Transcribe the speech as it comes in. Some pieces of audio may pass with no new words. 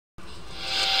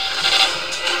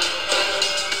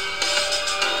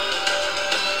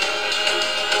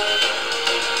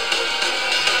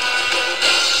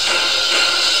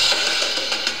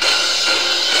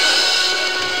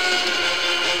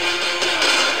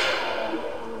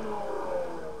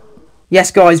Yes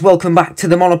guys, welcome back to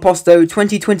the MONOPOSTO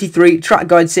 2023 track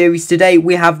guide series. Today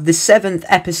we have the 7th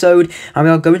episode and we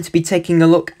are going to be taking a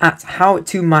look at how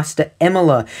to master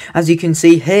Imola. As you can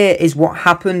see, here is what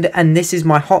happened and this is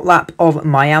my hot lap of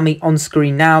Miami on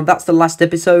screen now. That's the last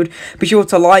episode. Be sure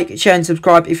to like, share and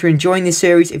subscribe if you're enjoying this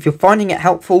series, if you're finding it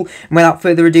helpful. And without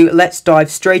further ado, let's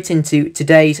dive straight into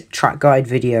today's track guide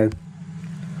video.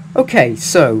 Okay,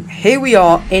 so here we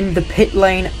are in the pit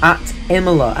lane at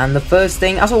Imola, and the first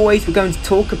thing, as always, we're going to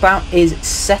talk about is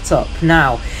setup.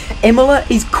 Now, Imola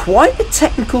is quite a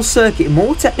technical circuit,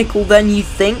 more technical than you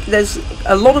think. There's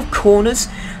a lot of corners,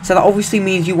 so that obviously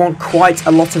means you want quite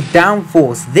a lot of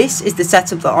downforce. This is the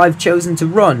setup that I've chosen to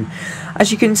run.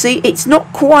 As you can see, it's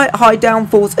not quite high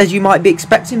downforce as you might be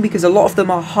expecting because a lot of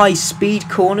them are high speed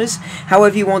corners.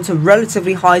 However, you want a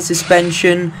relatively high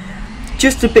suspension,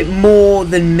 just a bit more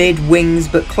than mid-wings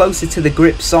but closer to the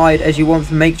grip side, as you want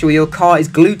to make sure your car is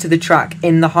glued to the track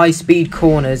in the high speed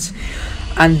corners.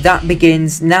 And that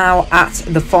begins now at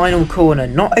the final corner.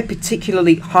 Not a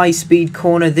particularly high speed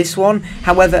corner, this one.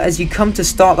 However, as you come to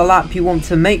start the lap, you want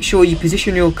to make sure you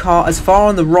position your car as far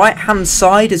on the right hand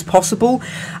side as possible,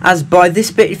 as by this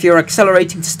bit, if you're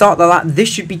accelerating to start the lap, this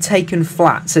should be taken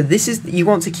flat. So this is, you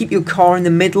want to keep your car in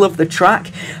the middle of the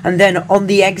track, and then on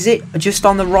the exit, just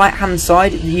on the right hand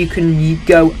side, you can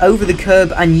go over the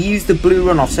curb and use the blue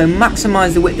runoff. So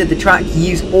maximize the width of the track,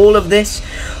 use all of this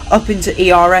up into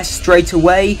ERS straight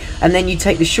away, and then you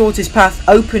take the shortest path,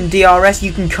 open DRS.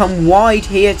 You can come wide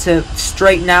here to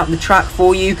straighten out the track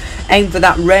for you. Aim for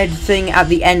that red thing at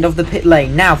the end of the pit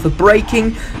lane. Now for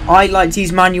braking, I like to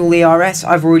use manual ERS.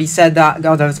 I've already said that.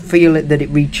 I feel that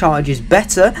it recharges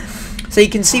better. So you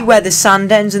can see where the sand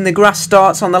ends and the grass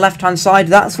starts on the left hand side.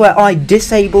 That's where I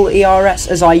disable ERS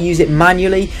as I use it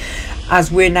manually.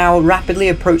 As we're now rapidly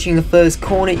approaching the first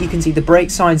corner, you can see the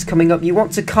brake signs coming up. You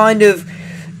want to kind of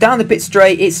down the pit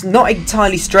straight. It's not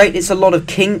entirely straight, it's a lot of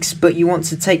kinks, but you want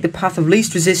to take the path of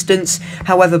least resistance.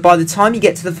 However, by the time you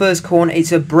get to the first corner,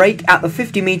 it's a brake at the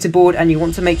 50-meter board, and you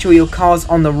want to make sure your car's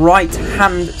on the right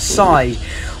hand side.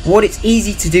 What it's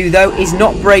easy to do though is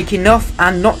not brake enough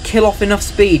and not kill off enough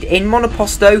speed. In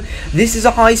Monoposto, this is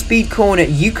a high speed corner.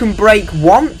 You can brake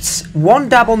once, one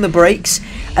dab on the brakes,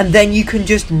 and then you can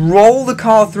just roll the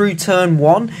car through turn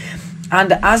one.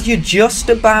 And as you're just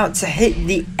about to hit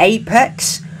the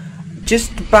apex,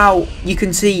 just about, you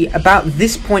can see about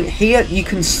this point here, you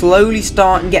can slowly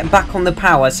start and get back on the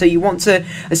power. So you want to,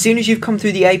 as soon as you've come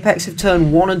through the apex of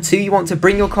turn 1 and 2, you want to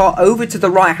bring your car over to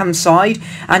the right hand side,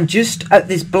 and just at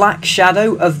this black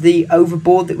shadow of the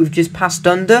overboard that we've just passed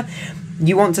under,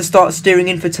 you want to start steering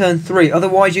in for turn 3.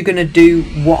 Otherwise you're going to do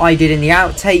what I did in the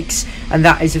outtakes, and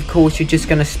that is, of course, you're just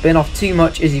going to spin off too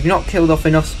much as you've not killed off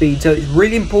enough speed. So it's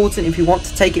really important, if you want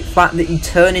to take it flat, that you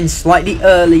turn in slightly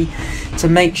early to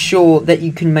make sure that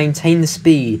you can maintain the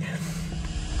speed.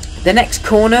 The next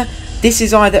corner, this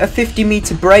is either a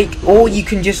 50-meter brake, or you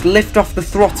can just lift off the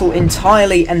throttle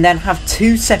entirely and then have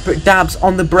 2 separate dabs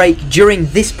on the brake during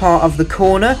this part of the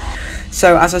corner.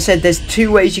 So as I said, there's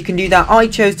 2 ways you can do that. I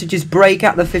chose to just brake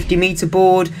at the 50-meter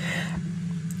board.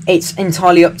 It's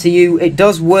entirely up to you. It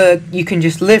does work. You can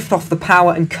just lift off the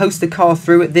power and coast the car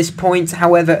through at this point.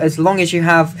 However, as long as you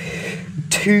have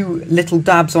 2 little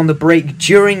dabs on the brake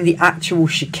during the actual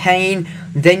chicane,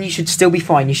 then you should still be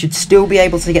fine. You should still be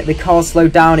able to get the car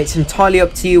slowed down. It's entirely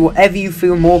up to you, whatever you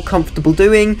feel more comfortable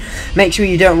doing. Make sure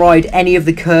you don't ride any of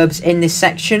the curbs in this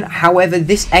section. However,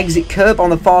 this exit curb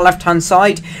on the far left hand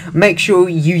side, make sure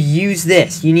you use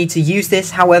this. You need to use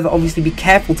this. However, obviously be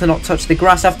careful to not touch the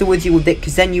grass afterwards,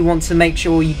 because then you want to make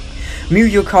sure you move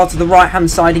your car to the right hand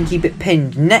side and keep it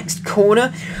pinned. Next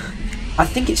corner, I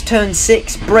think it's turn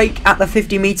 6, brake at the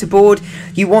 50-meter board.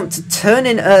 You want to turn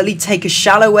in early, take a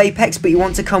shallow apex, but you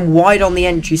want to come wide on the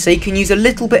entry, so you can use a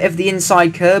little bit of the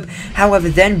inside curb. However,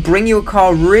 then bring your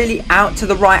car really out to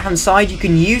the right hand side. You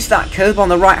can use that curb on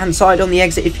the right hand side on the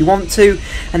exit if you want to,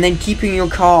 and then keeping your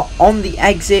car on the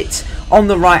exit on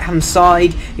the right hand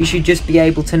side, you should just be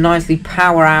able to nicely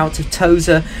power out of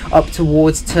Tosa up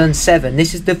towards turn 7.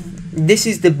 This is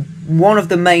the one of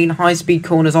the main high-speed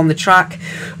corners on the track,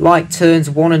 like turns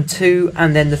 1 and 2,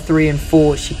 and then the 3 and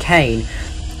 4 chicane.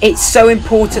 It's so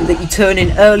important that you turn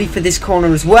in early for this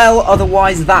corner as well,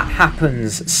 otherwise that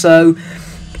happens. So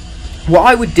what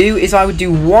I would do is I would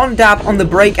do 1 dab on the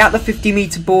brake at the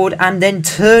 50-meter board and then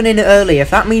turn in early. If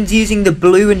that means using the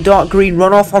blue and dark green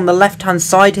runoff on the left-hand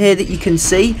side here that you can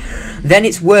see, then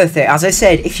it's worth it. As I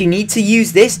said, if you need to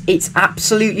use this, it's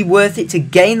absolutely worth it to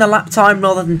gain the lap time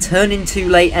rather than turn in too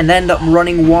late and end up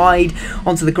running wide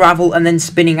onto the gravel and then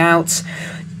spinning out.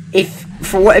 If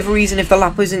for whatever reason, if the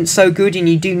lap isn't so good and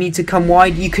you do need to come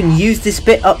wide, you can use this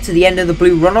bit up to the end of the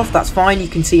blue runoff. That's fine. You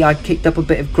can see I kicked up a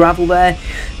bit of gravel there,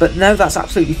 but no, that's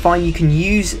absolutely fine. You can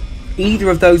use either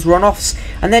of those runoffs.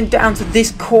 And then down to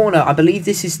this corner, I believe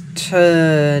this is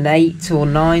turn 8 or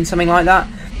 9, something like that.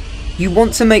 You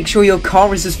want to make sure your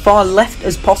car is as far left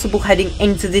as possible heading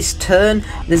into this turn.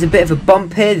 There's a bit of a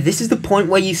bump here. This is the point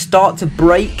where you start to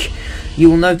brake. You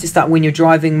will notice that when you're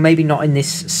driving, maybe not in this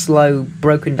slow,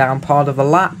 broken down part of the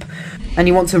lap. And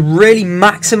you want to really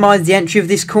maximise the entry of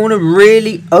this corner,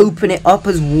 really open it up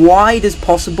as wide as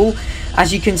possible.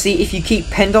 As you can see, if you keep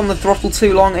pinned on the throttle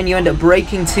too long and you end up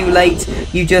braking too late,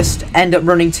 you just end up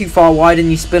running too far wide and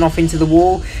you spin off into the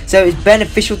wall. So it's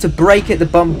beneficial to brake at the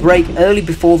bump, brake early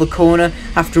before the corner.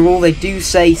 After all, they do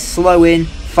say slow in,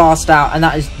 fast out, and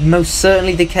that is most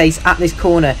certainly the case at this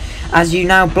corner as you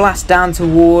now blast down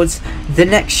towards the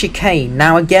next chicane.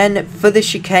 Now again, for the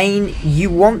chicane, you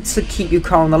want to keep your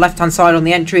car on the left hand side on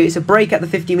the entry. It's a brake at the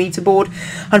 50-meter board.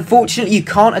 Unfortunately, you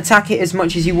can't attack it as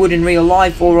much as you would in real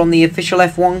life or on the official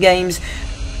F1 games,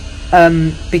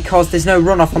 because there's no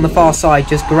runoff on the far side,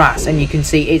 just grass, and you can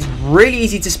see it's really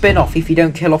easy to spin off if you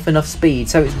don't kill off enough speed.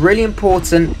 So it's really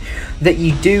important that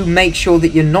you do make sure that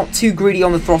you're not too greedy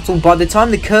on the throttle. By the time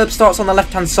the curb starts on the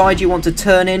left hand side, you want to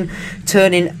turn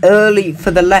in early for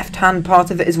the left hand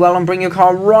part of it as well, and bring your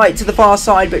car right to the far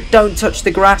side, but don't touch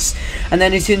the grass. And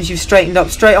then as soon as you've straightened up,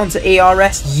 straight onto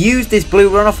ERS, use this blue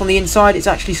runoff on the inside. It's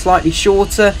actually slightly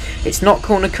shorter, it's not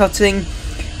corner cutting.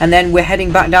 And then we're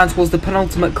heading back down towards the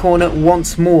penultimate corner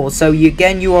once more. So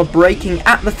you are braking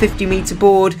at the 50-meter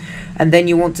board, and then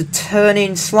you want to turn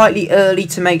in slightly early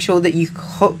to make sure that you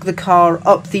hook the car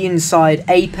up the inside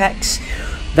apex.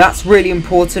 That's really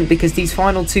important because these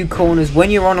final two corners,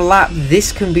 when you're on a lap,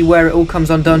 this can be where it all comes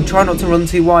undone. Try not to run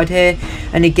too wide here.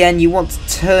 And again, you want to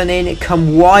turn in,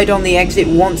 come wide on the exit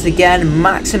once again,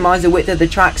 maximise the width of the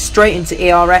track straight into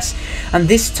ERS. And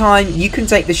this time, you can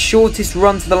take the shortest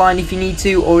run to the line if you need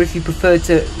to, or if you prefer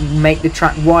to make the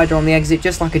track wider on the exit,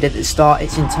 just like I did at the start,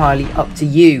 it's entirely up to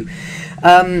you.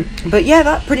 But yeah,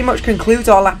 that pretty much concludes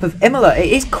our lap of Imola.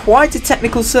 It is quite a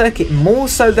technical circuit, more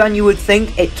so than you would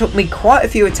think. It took me quite a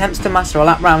few attempts to master a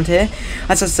lap round here.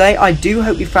 As I say, I do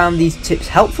hope you found these tips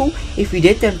helpful. If you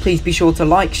did, then please be sure to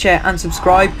like, share and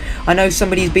subscribe. I know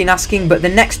somebody's been asking, but the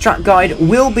next track guide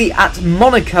will be at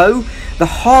Monaco, the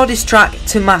hardest track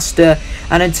to master.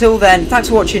 And until then, thanks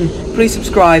for watching, please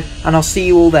subscribe, and I'll see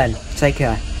you all then. Take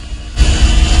care.